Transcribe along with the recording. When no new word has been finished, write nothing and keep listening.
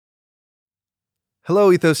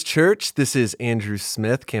Hello, Ethos Church. This is Andrew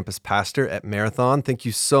Smith, campus pastor at Marathon. Thank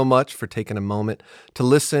you so much for taking a moment to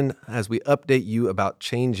listen as we update you about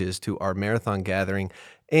changes to our Marathon gathering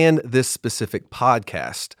and this specific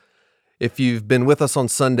podcast. If you've been with us on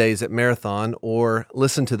Sundays at Marathon or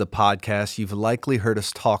listened to the podcast, you've likely heard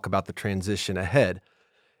us talk about the transition ahead.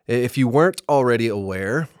 If you weren't already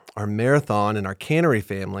aware, our Marathon and our Cannery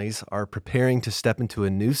families are preparing to step into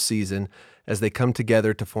a new season as they come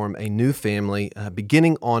together to form a new family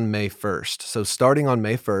beginning on May 1st. So starting on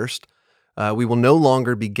May 1st, we will no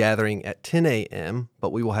longer be gathering at 10 a.m.,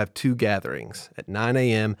 but we will have two gatherings at 9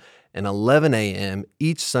 a.m. and 11 a.m.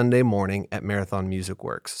 each Sunday morning at Marathon Music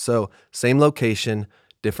Works. So same location,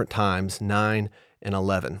 different times, 9 and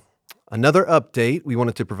 11. Another update we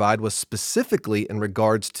wanted to provide was specifically in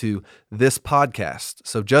regards to this podcast.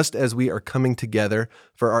 So just as we are coming together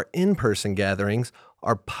for our in-person gatherings,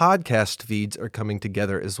 our podcast feeds are coming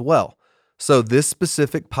together as well. So this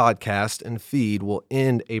specific podcast and feed will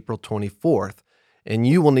end April 24th, and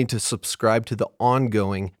you will need to subscribe to the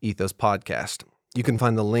ongoing Ethos podcast. You can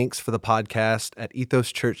find the links for the podcast at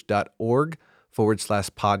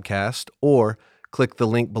ethoschurch.org/podcast or click the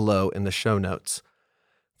link below in the show notes.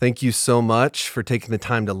 Thank you so much for taking the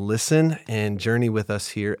time to listen and journey with us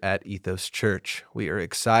here at Ethos Church. We are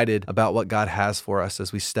excited about what God has for us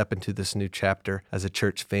as we step into this new chapter as a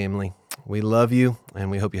church family. We love you, and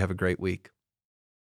we hope you have a great week.